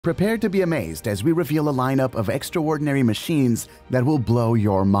Prepare to be amazed as we reveal a lineup of extraordinary machines that will blow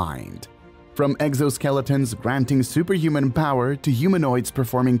your mind. From exoskeletons granting superhuman power to humanoids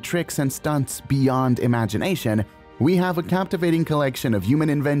performing tricks and stunts beyond imagination, we have a captivating collection of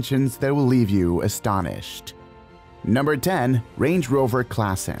human inventions that will leave you astonished. Number 10. Range Rover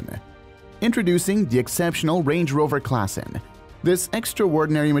Classen. Introducing the exceptional Range Rover Classen. This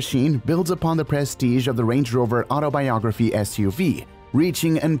extraordinary machine builds upon the prestige of the Range Rover autobiography SUV,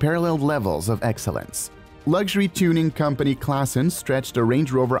 reaching unparalleled levels of excellence. Luxury tuning company Classen stretched the Range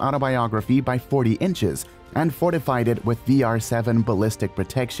Rover autobiography by 40 inches and fortified it with VR7 ballistic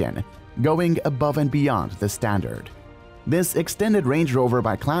protection, going above and beyond the standard. This extended Range Rover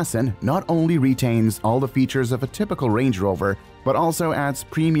by Classen not only retains all the features of a typical Range Rover, but also adds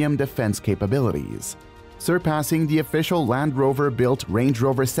premium defense capabilities, surpassing the official Land Rover-built Range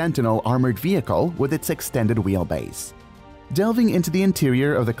Rover Sentinel armored vehicle with its extended wheelbase. Delving into the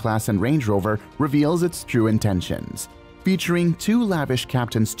interior of the Classen Range Rover reveals its true intentions. Featuring 2 lavish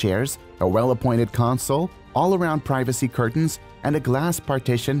captain's chairs, a well-appointed console, all-around privacy curtains, and a glass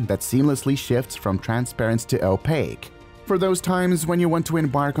partition that seamlessly shifts from transparent to opaque. For those times when you want to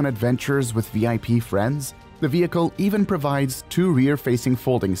embark on adventures with VIP friends, the vehicle even provides 2 rear-facing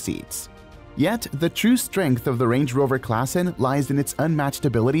folding seats. Yet, the true strength of the Range Rover Classen lies in its unmatched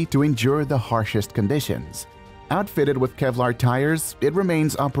ability to endure the harshest conditions. Outfitted with Kevlar tires, it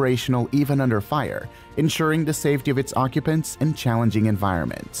remains operational even under fire, ensuring the safety of its occupants in challenging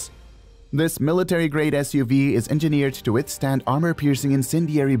environments. This military-grade SUV is engineered to withstand armor-piercing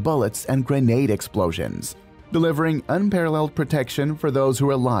incendiary bullets and grenade explosions, delivering unparalleled protection for those who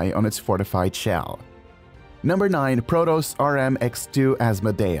rely on its fortified shell. Number 9. Protos Rmx2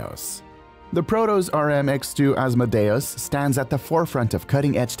 Asmodeus. The Protos Rmx2 Asmodeus stands at the forefront of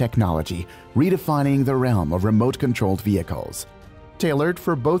cutting-edge technology, redefining the realm of remote-controlled vehicles. Tailored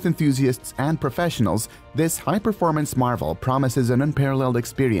for both enthusiasts and professionals, this high-performance marvel promises an unparalleled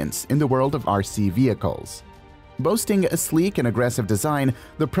experience in the world of RC vehicles. Boasting a sleek and aggressive design,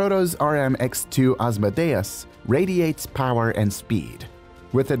 the Protos Rmx2 Asmodeus radiates power and speed.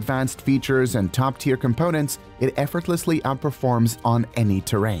 With advanced features and top-tier components, it effortlessly outperforms on any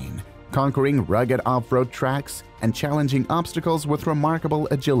terrain, conquering rugged off-road tracks and challenging obstacles with remarkable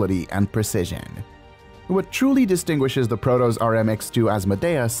agility and precision. What truly distinguishes the Protos Rmx2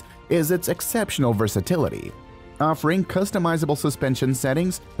 Asmodeus is its exceptional versatility. Offering customizable suspension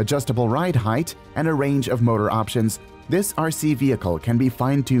settings, adjustable ride height, and a range of motor options, this RC vehicle can be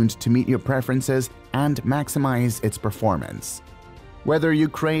fine-tuned to meet your preferences and maximize its performance. Whether you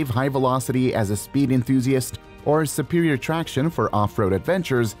crave high velocity as a speed enthusiast or superior traction for off-road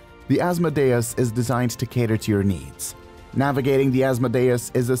adventures, the Asmodeus is designed to cater to your needs. Navigating the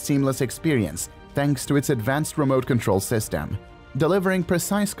Asmodeus is a seamless experience thanks to its advanced remote control system. Delivering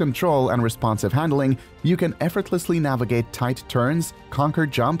precise control and responsive handling, you can effortlessly navigate tight turns, conquer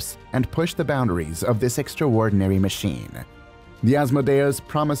jumps, and push the boundaries of this extraordinary machine. The Asmodeus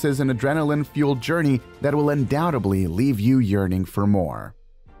promises an adrenaline-fueled journey that will undoubtedly leave you yearning for more.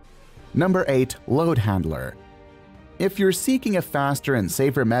 Number 8. Load Handler. If you're seeking a faster and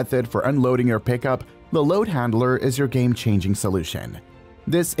safer method for unloading your pickup, the Load Handler is your game-changing solution.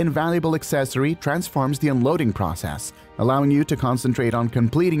 This invaluable accessory transforms the unloading process, allowing you to concentrate on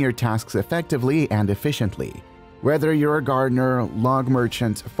completing your tasks effectively and efficiently. Whether you're a gardener, log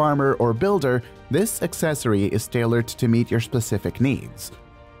merchant, farmer, or builder, this accessory is tailored to meet your specific needs.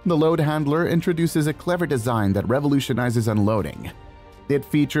 The Load Handler introduces a clever design that revolutionizes unloading. It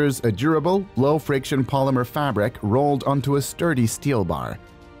features a durable, low-friction polymer fabric rolled onto a sturdy steel bar.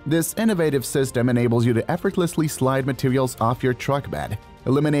 This innovative system enables you to effortlessly slide materials off your truck bed,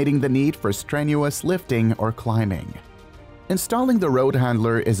 eliminating the need for strenuous lifting or climbing. Installing the Load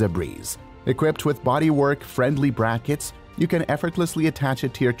Handler is a breeze. Equipped with bodywork-friendly brackets, you can effortlessly attach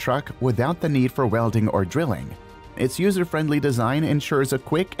it to your truck without the need for welding or drilling. Its user-friendly design ensures a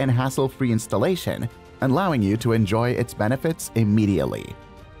quick and hassle-free installation, allowing you to enjoy its benefits immediately.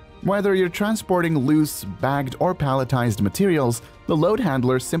 Whether you're transporting loose, bagged, or palletized materials, the Load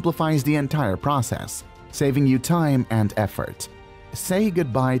Handler simplifies the entire process, saving you time and effort. Say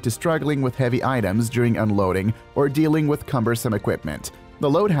goodbye to struggling with heavy items during unloading or dealing with cumbersome equipment. The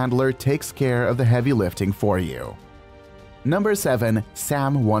Load Handler takes care of the heavy lifting for you. Number 7.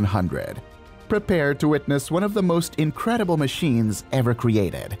 SAM 100. Prepare to witness one of the most incredible machines ever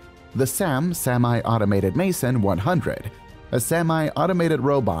created. The SAM Semi-Automated Mason 100, a semi-automated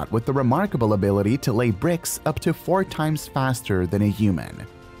robot with the remarkable ability to lay bricks up to 4 times faster than a human.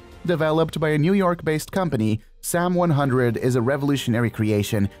 Developed by a New York-based company, SAM 100 is a revolutionary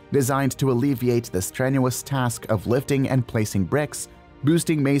creation designed to alleviate the strenuous task of lifting and placing bricks,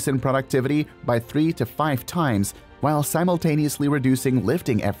 boosting mason productivity by 3 to 5 times while simultaneously reducing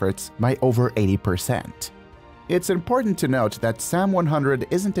lifting efforts by over 80%. It's important to note that SAM 100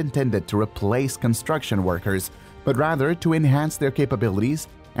 isn't intended to replace construction workers, but rather to enhance their capabilities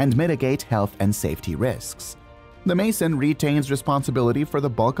and mitigate health and safety risks. The mason retains responsibility for the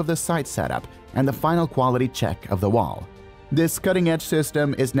bulk of the site setup and the final quality check of the wall. This cutting-edge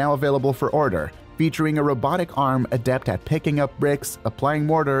system is now available for order, featuring a robotic arm adept at picking up bricks, applying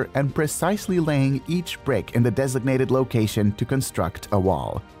mortar, and precisely laying each brick in the designated location to construct a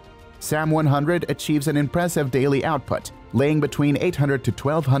wall. SAM 100 achieves an impressive daily output, laying between 800 to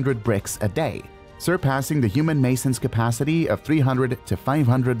 1,200 bricks a day, surpassing the human mason's capacity of 300 to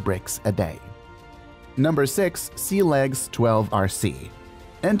 500 bricks a day. Number 6. SeaLegs 12RC.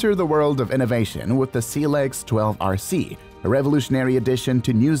 Enter the world of innovation with the SeaLegs 12RC, a revolutionary addition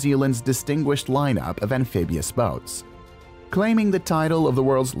to New Zealand's distinguished lineup of amphibious boats. Claiming the title of the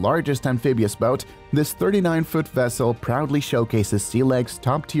world's largest amphibious boat, this 39-foot vessel proudly showcases SeaLegs'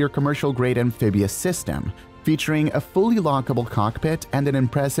 top-tier commercial-grade amphibious system, featuring a fully lockable cockpit and an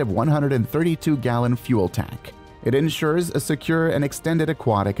impressive 132-gallon fuel tank. It ensures a secure and extended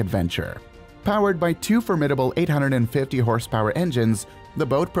aquatic adventure. Powered by 2 formidable 850-horsepower engines, the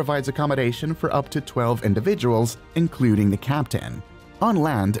boat provides accommodation for up to 12 individuals, including the captain. On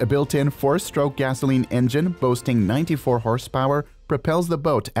land, a built-in 4-stroke gasoline engine boasting 94 horsepower propels the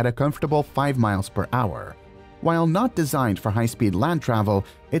boat at a comfortable 5 miles per hour. While not designed for high-speed land travel,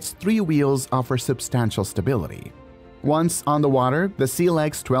 its 3 wheels offer substantial stability. Once on the water, the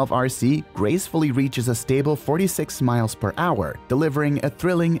SeaLegs 12RC gracefully reaches a stable 46 miles per hour, delivering a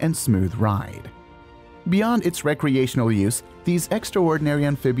thrilling and smooth ride. Beyond its recreational use, these extraordinary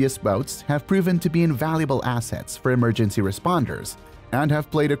amphibious boats have proven to be invaluable assets for emergency responders and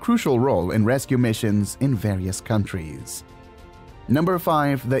have played a crucial role in rescue missions in various countries. Number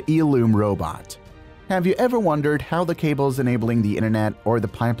 5. The Elom Robot. Have you ever wondered how the cables enabling the internet or the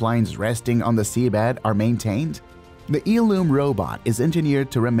pipelines resting on the seabed are maintained? The Elom Robot is engineered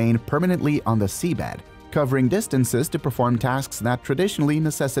to remain permanently on the seabed, covering distances to perform tasks that traditionally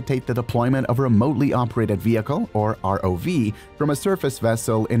necessitate the deployment of a remotely operated vehicle, or ROV, from a surface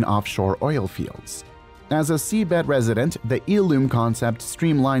vessel in offshore oil fields. As a seabed resident, the Elom concept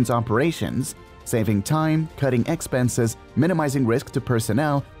streamlines operations, saving time, cutting expenses, minimizing risk to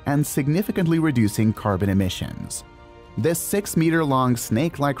personnel, and significantly reducing carbon emissions. This 6-meter-long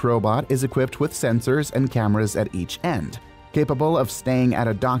snake-like robot is equipped with sensors and cameras at each end, capable of staying at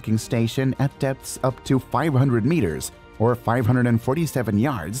a docking station at depths up to 500 meters or 547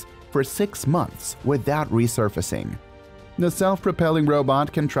 yards for 6 months without resurfacing. The self-propelling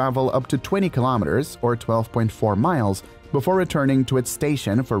robot can travel up to 20 kilometers or 12.4 miles before returning to its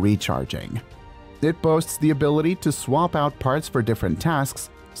station for recharging. It boasts the ability to swap out parts for different tasks,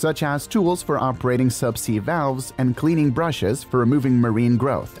 such as tools for operating subsea valves and cleaning brushes for removing marine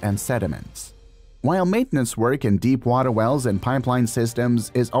growth and sediments. While maintenance work in deep water wells and pipeline systems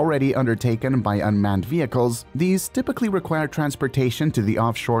is already undertaken by unmanned vehicles, these typically require transportation to the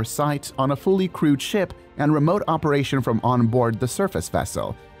offshore site on a fully crewed ship and remote operation from onboard the surface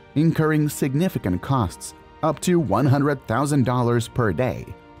vessel, incurring significant costs, up to $100,000 per day.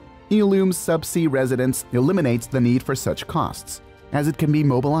 Elom's subsea residence eliminates the need for such costs, as it can be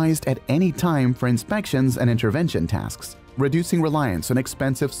mobilized at any time for inspections and intervention tasks, reducing reliance on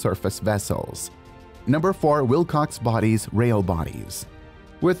expensive surface vessels. Number 4. Willcox Bodies Rail Bodies.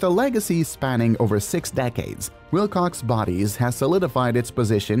 With a legacy spanning over 6 decades, Willcox Bodies has solidified its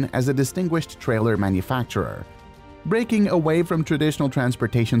position as a distinguished trailer manufacturer. Breaking away from traditional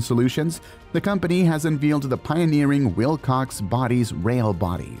transportation solutions, the company has unveiled the pioneering Willcox Bodies Rail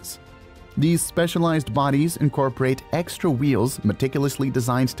Bodies. These specialized bodies incorporate extra wheels meticulously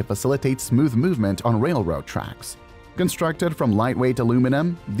designed to facilitate smooth movement on railroad tracks. Constructed from lightweight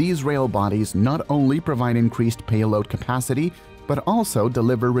aluminum, these rail bodies not only provide increased payload capacity, but also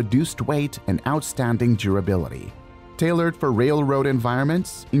deliver reduced weight and outstanding durability. Tailored for railroad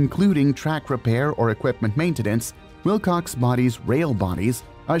environments, including track repair or equipment maintenance, Willcox Bodies rail bodies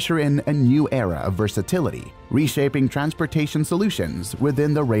usher in a new era of versatility, reshaping transportation solutions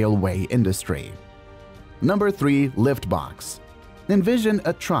within the railway industry. Number 3. Lift Box. Envision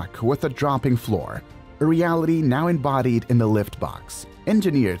a truck with a dropping floor, a reality now embodied in the lift box.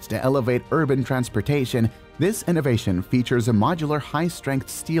 Engineered to elevate urban transportation, this innovation features a modular high-strength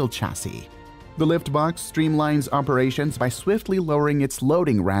steel chassis. The lift box streamlines operations by swiftly lowering its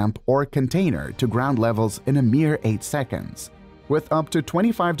loading ramp or container to ground levels in a mere 8 seconds. With up to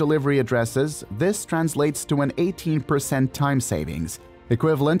 25 delivery addresses, this translates to an 18% time savings,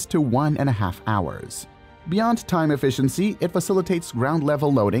 equivalent to 1.5 hours. Beyond time efficiency, it facilitates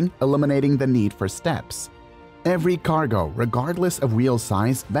ground-level loading, eliminating the need for steps. Every cargo, regardless of wheel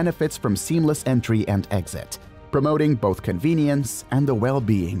size, benefits from seamless entry and exit, promoting both convenience and the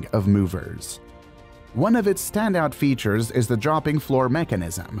well-being of movers. One of its standout features is the dropping floor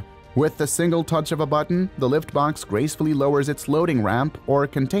mechanism. With the single touch of a button, the lift box gracefully lowers its loading ramp or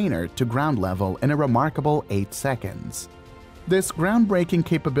container to ground level in a remarkable 8 seconds. This groundbreaking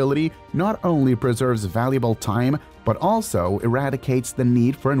capability not only preserves valuable time, but also eradicates the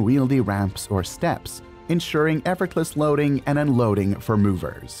need for unwieldy ramps or steps, ensuring effortless loading and unloading for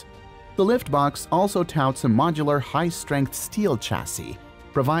movers. The lift box also touts a modular high-strength steel chassis,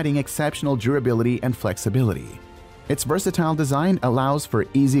 providing exceptional durability and flexibility. Its versatile design allows for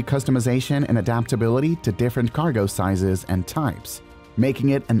easy customization and adaptability to different cargo sizes and types, making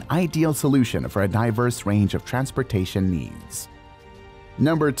it an ideal solution for a diverse range of transportation needs.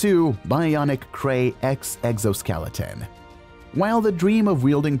 Number 2. Bionic Cray X exoskeleton. While the dream of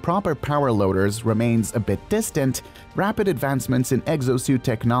wielding proper power loaders remains a bit distant, rapid advancements in exosuit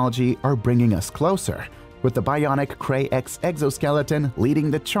technology are bringing us closer, with the Bionic Cray X exoskeleton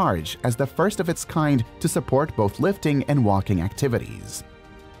leading the charge as the first of its kind to support both lifting and walking activities.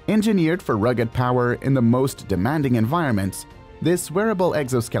 Engineered for rugged power in the most demanding environments, this wearable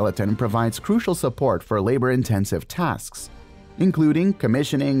exoskeleton provides crucial support for labor-intensive tasks, including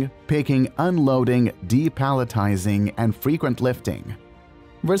commissioning, picking, unloading, depalletizing, and frequent lifting.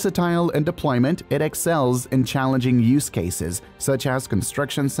 Versatile in deployment, it excels in challenging use cases such as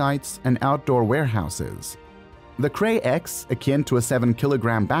construction sites and outdoor warehouses. The Cray X, akin to a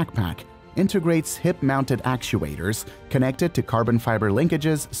 7-kilogram backpack, integrates hip-mounted actuators connected to carbon fiber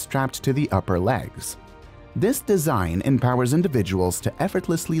linkages strapped to the upper legs. This design empowers individuals to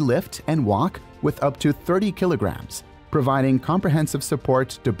effortlessly lift and walk with up to 30 kilograms, providing comprehensive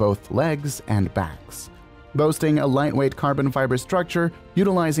support to both legs and backs. Boasting a lightweight carbon fiber structure,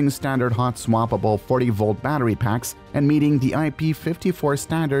 utilizing standard hot swappable 40-volt battery packs, and meeting the IP54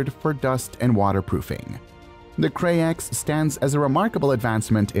 standard for dust and waterproofing. The Cray X stands as a remarkable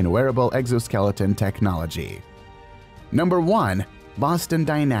advancement in wearable exoskeleton technology. Number 1. Boston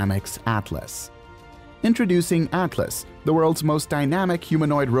Dynamics Atlas. Introducing Atlas, the world's most dynamic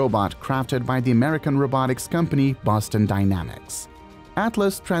humanoid robot crafted by the American robotics company Boston Dynamics.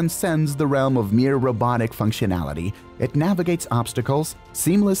 Atlas transcends the realm of mere robotic functionality. It navigates obstacles,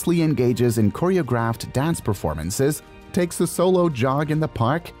 seamlessly engages in choreographed dance performances, takes a solo jog in the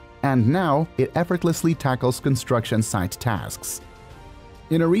park, and now it effortlessly tackles construction site tasks.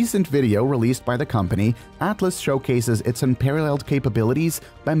 In a recent video released by the company, Atlas showcases its unparalleled capabilities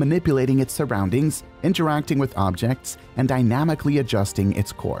by manipulating its surroundings, interacting with objects, and dynamically adjusting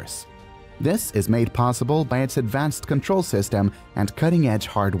its course. This is made possible by its advanced control system and cutting-edge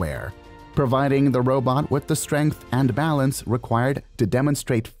hardware, providing the robot with the strength and balance required to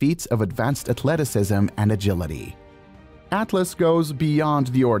demonstrate feats of advanced athleticism and agility. Atlas goes beyond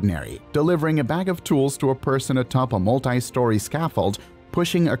the ordinary, delivering a bag of tools to a person atop a multi-story scaffold,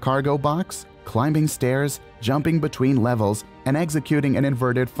 pushing a cargo box, climbing stairs, jumping between levels, and executing an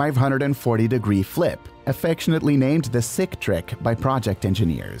inverted 540-degree flip, affectionately named the Sick Trick by project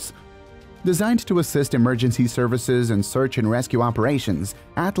engineers. Designed to assist emergency services and search and rescue operations,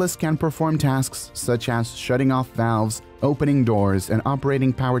 Atlas can perform tasks such as shutting off valves, opening doors, and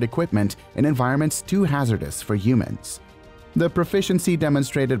operating powered equipment in environments too hazardous for humans. The proficiency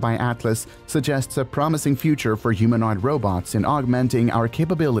demonstrated by Atlas suggests a promising future for humanoid robots in augmenting our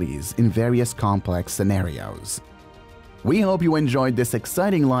capabilities in various complex scenarios. We hope you enjoyed this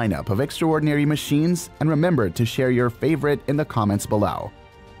exciting lineup of extraordinary machines, and remember to share your favorite in the comments below.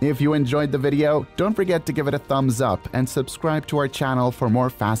 If you enjoyed the video, don't forget to give it a thumbs up and subscribe to our channel for more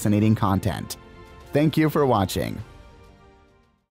fascinating content. Thank you for watching.